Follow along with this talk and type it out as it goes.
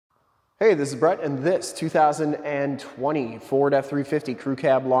Hey, this is Brett, and this 2020 Ford F350 Crew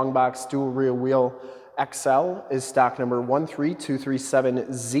Cab Longbox Dual Rear Wheel XL is stock number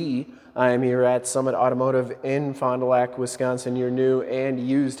 13237Z. I am here at Summit Automotive in Fond du Lac, Wisconsin, your new and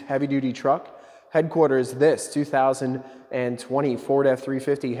used heavy-duty truck headquarters. This 2020 Ford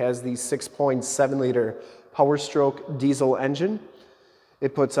F350 has the 6.7-liter Powerstroke diesel engine.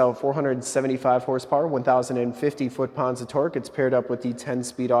 It puts out 475 horsepower, 1,050 foot-pounds of torque. It's paired up with the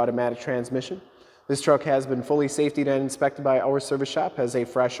 10-speed automatic transmission. This truck has been fully safetied and inspected by our service shop, has a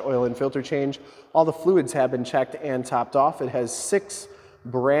fresh oil and filter change. All the fluids have been checked and topped off. It has 6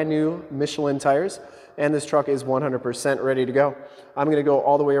 brand new Michelin tires, and this truck is 100% ready to go. I'm going to go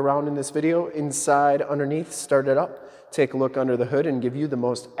all the way around in this video, inside, underneath, start it up, take a look under the hood, and give you the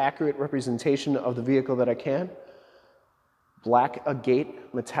most accurate representation of the vehicle that I can. Black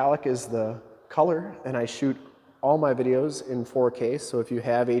Agate metallic is the color, and I shoot all my videos in 4K, so if you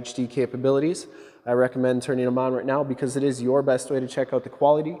have HD capabilities, I recommend turning them on right now because it is your best way to check out the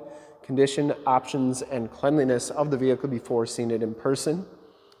quality, condition, options, and cleanliness of the vehicle before seeing it in person.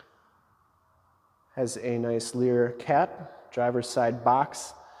 Has a nice Leer cap, driver's side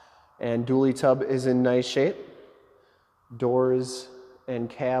box, and dually tub is in nice shape. Doors and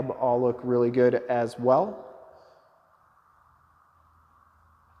cab all look really good as well.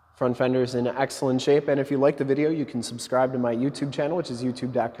 Front fender is in excellent shape, and if you like the video, you can subscribe to my YouTube channel, which is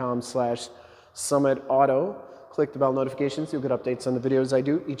youtube.com/summitauto. Click the bell notifications, you'll get updates on the videos I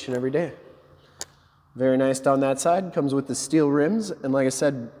do each and every day. Very nice down that side. Comes with the steel rims, and like I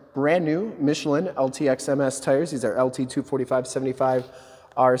said, brand new Michelin LTX MS tires. These are LT 245/75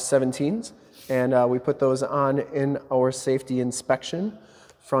 R17s, and we put those on in our safety inspection,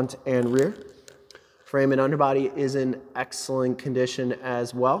 front and rear. Frame and underbody is in excellent condition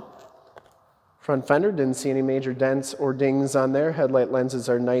as well. Front fender, didn't see any major dents or dings on there. Headlight lenses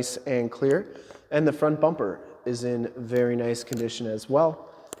are nice and clear. And the front bumper is in very nice condition as well.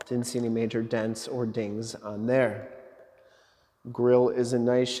 Didn't see any major dents or dings on there. Grille is in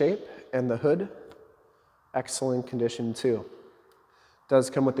nice shape, and the hood, excellent condition too. Does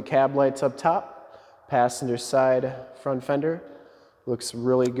come with the cab lights up top. Passenger side front fender looks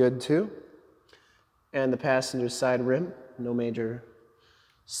really good too. And the passenger side rim, no major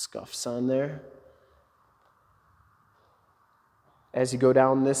scuffs on there. As you go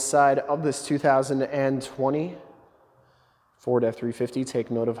down this side of this 2020 Ford F350, take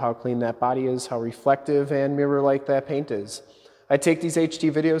note of how clean that body is, how reflective and mirror-like that paint is. I take these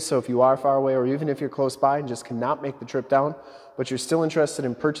HD videos, so if you are far away or even if you're close by and just cannot make the trip down, but you're still interested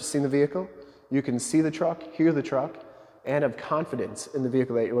in purchasing the vehicle, you can see the truck, hear the truck, and have confidence in the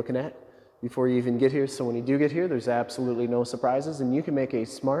vehicle that you're looking at before you even get here. So when you do get here, there's absolutely no surprises, and you can make a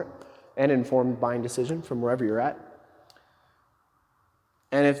smart and informed buying decision from wherever you're at.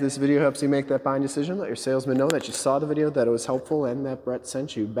 And if this video helps you make that buying decision, let your salesman know that you saw the video, that it was helpful, and that Brett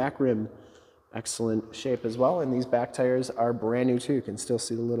sent you. Back rim, excellent shape as well, and these back tires are brand new too. You can still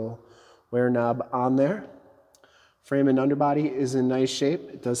see the little wear knob on there. Frame and underbody is in nice shape.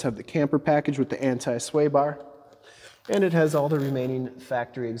 It does have the camper package with the anti-sway bar, and it has all the remaining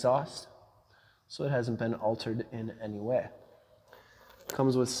factory exhaust, so it hasn't been altered in any way.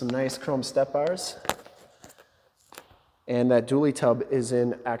 Comes with some nice chrome step bars, and that dually tub is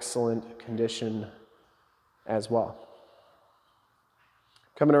in excellent condition as well.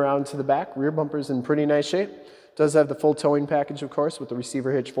 Coming around to the back, rear bumper's in pretty nice shape. Does have the full towing package, of course, with the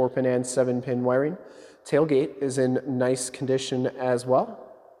receiver hitch, 4-pin and 7-pin wiring. Tailgate is in nice condition as well.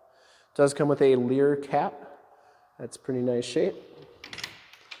 Does come with a Leer cap. That's pretty nice shape.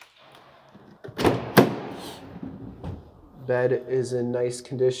 Bed is in nice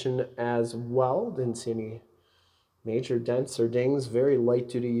condition as well. Didn't see any major dents or dings. Very light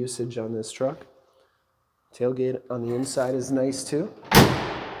duty usage on this truck. Tailgate on the inside is nice too.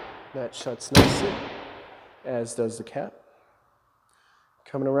 That shuts nicely, as does the cap.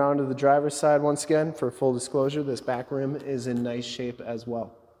 Coming around to the driver's side once again, for full disclosure, this back rim is in nice shape as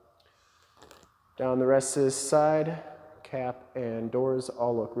well. Down the rest of this side, cap and doors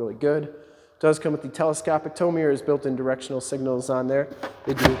all look really good. Does come with the telescopic tow mirrors, built-in directional signals on there.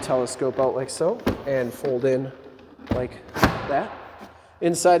 They do telescope out like so and fold in like that.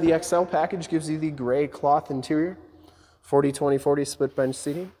 Inside the XL package gives you the gray cloth interior, 40-20-40 split bench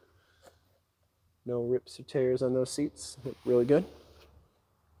seating. No rips or tears on those seats, look really good.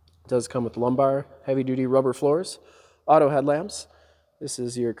 Does come with lumbar, heavy-duty rubber floors, auto headlamps. This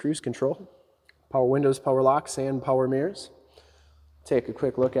is your cruise control, power windows, power locks, and power mirrors. Take a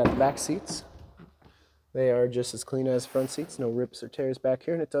quick look at the back seats. They are just as clean as front seats, no rips or tears back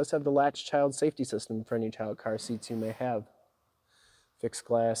here, and it does have the Latch child safety system for any child car seats you may have. Fixed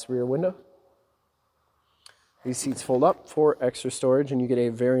glass rear window. These seats fold up for extra storage, and you get a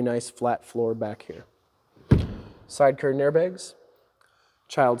very nice flat floor back here. Side curtain airbags,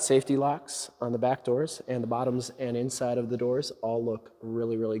 child safety locks on the back doors, and the bottoms and inside of the doors all look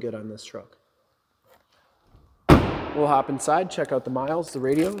really, really good on this truck. We'll hop inside, check out the miles, the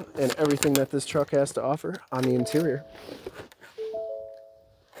radio, and everything that this truck has to offer on the interior.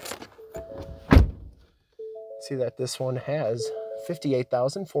 See that this one has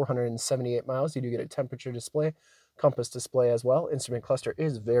 58,478 miles. You do get a temperature display, compass display as well. Instrument cluster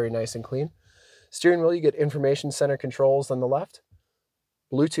is very nice and clean. Steering wheel, you get information center controls on the left,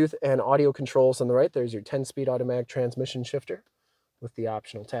 Bluetooth and audio controls on the right. There's your 10-speed automatic transmission shifter with the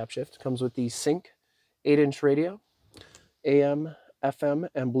optional tap shift. Comes with the Sync 8-inch radio, AM, FM,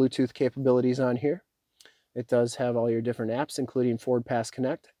 and Bluetooth capabilities on here. It does have all your different apps, including FordPass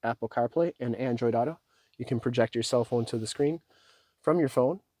Connect, Apple CarPlay, and Android Auto. You can project your cell phone to the screen from your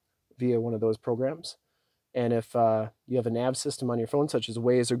phone via one of those programs. And if you have a nav system on your phone, such as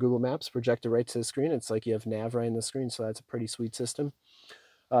Waze or Google Maps, project it right to the screen. It's like you have nav right in the screen, so that's a pretty sweet system.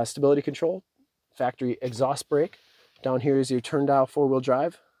 Stability control, factory exhaust brake. Down here is your turn dial 4-wheel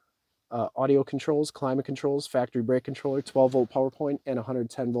drive. Audio controls, climate controls, factory brake controller, 12-volt power point, and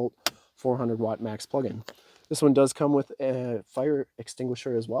 110-volt 400-watt max plug-in. This one does come with a fire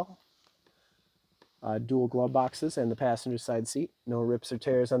extinguisher as well. Dual glove boxes and the passenger side seat. No rips or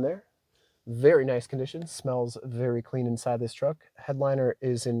tears on there. Very nice condition. Smells very clean inside this truck. Headliner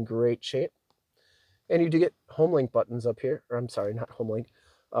is in great shape. And you do get HomeLink buttons up here. Or I'm sorry, not HomeLink.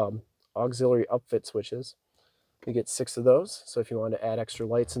 Auxiliary upfit switches. You get 6 of those. So if you want to add extra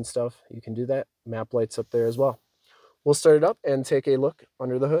lights and stuff, you can do that. Map lights up there as well. We'll start it up and take a look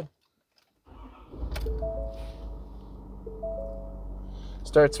under the hood.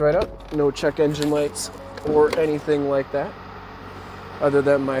 Starts right up, no check engine lights or anything like that, other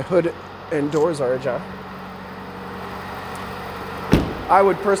than my hood and doors are ajar. I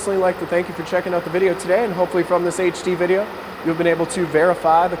would personally like to thank you for checking out the video today, and hopefully from this HD video, you've been able to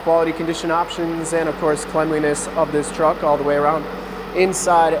verify the quality condition options and of course cleanliness of this truck all the way around,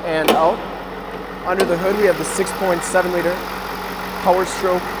 inside and out. Under the hood we have the 6.7 liter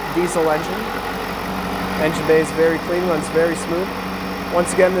Powerstroke diesel engine. Engine bay is very clean, runs very smooth.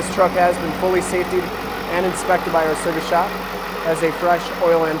 Once again, this truck has been fully safetied and inspected by our service shop. Has a fresh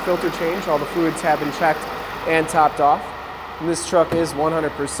oil and filter change. All the fluids have been checked and topped off. And this truck is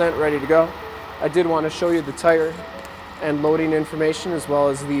 100% ready to go. I did want to show you the tire and loading information as well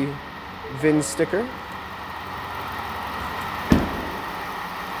as the VIN sticker.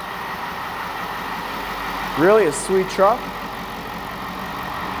 Really a sweet truck.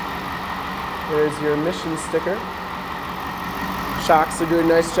 There's your emission sticker. Shocks are doing a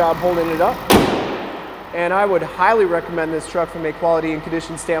nice job holding it up. And I would highly recommend this truck from a quality and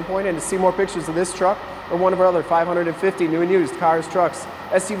condition standpoint. And to see more pictures of this truck or one of our other 550 new and used cars, trucks,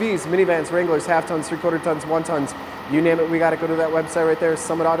 SUVs, minivans, Wranglers, half tons, 3/4 tons, 1 tons, you name it, we got to go to that website right there,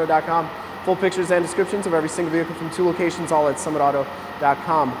 summitauto.com. Full pictures and descriptions of every single vehicle from 2 locations, all at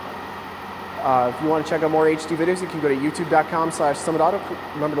summitauto.com. If you want to check out more HD videos, you can go to youtube.com/summitauto.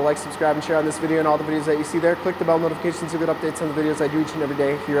 Remember to like, subscribe, and share on this video and all the videos that you see there. Click the bell notifications to get updates on the videos I do each and every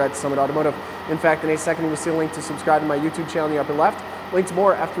day here at Summit Automotive. In fact, in a second, you will see a link to subscribe to my YouTube channel in the upper left, link to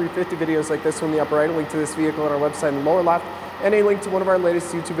more F350 videos like this one in the upper right, a link to this vehicle on our website in the lower left, and a link to one of our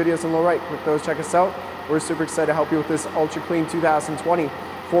latest YouTube videos in the lower right. Click those, check us out. We're super excited to help you with this ultra clean 2020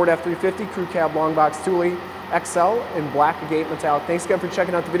 Ford F350 Crew Cab Longbox DUALLIE XL in black Agate metallic. Thanks again for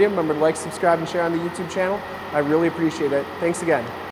checking out the video. Remember to like, subscribe, and share on the YouTube channel. I really appreciate it. Thanks again.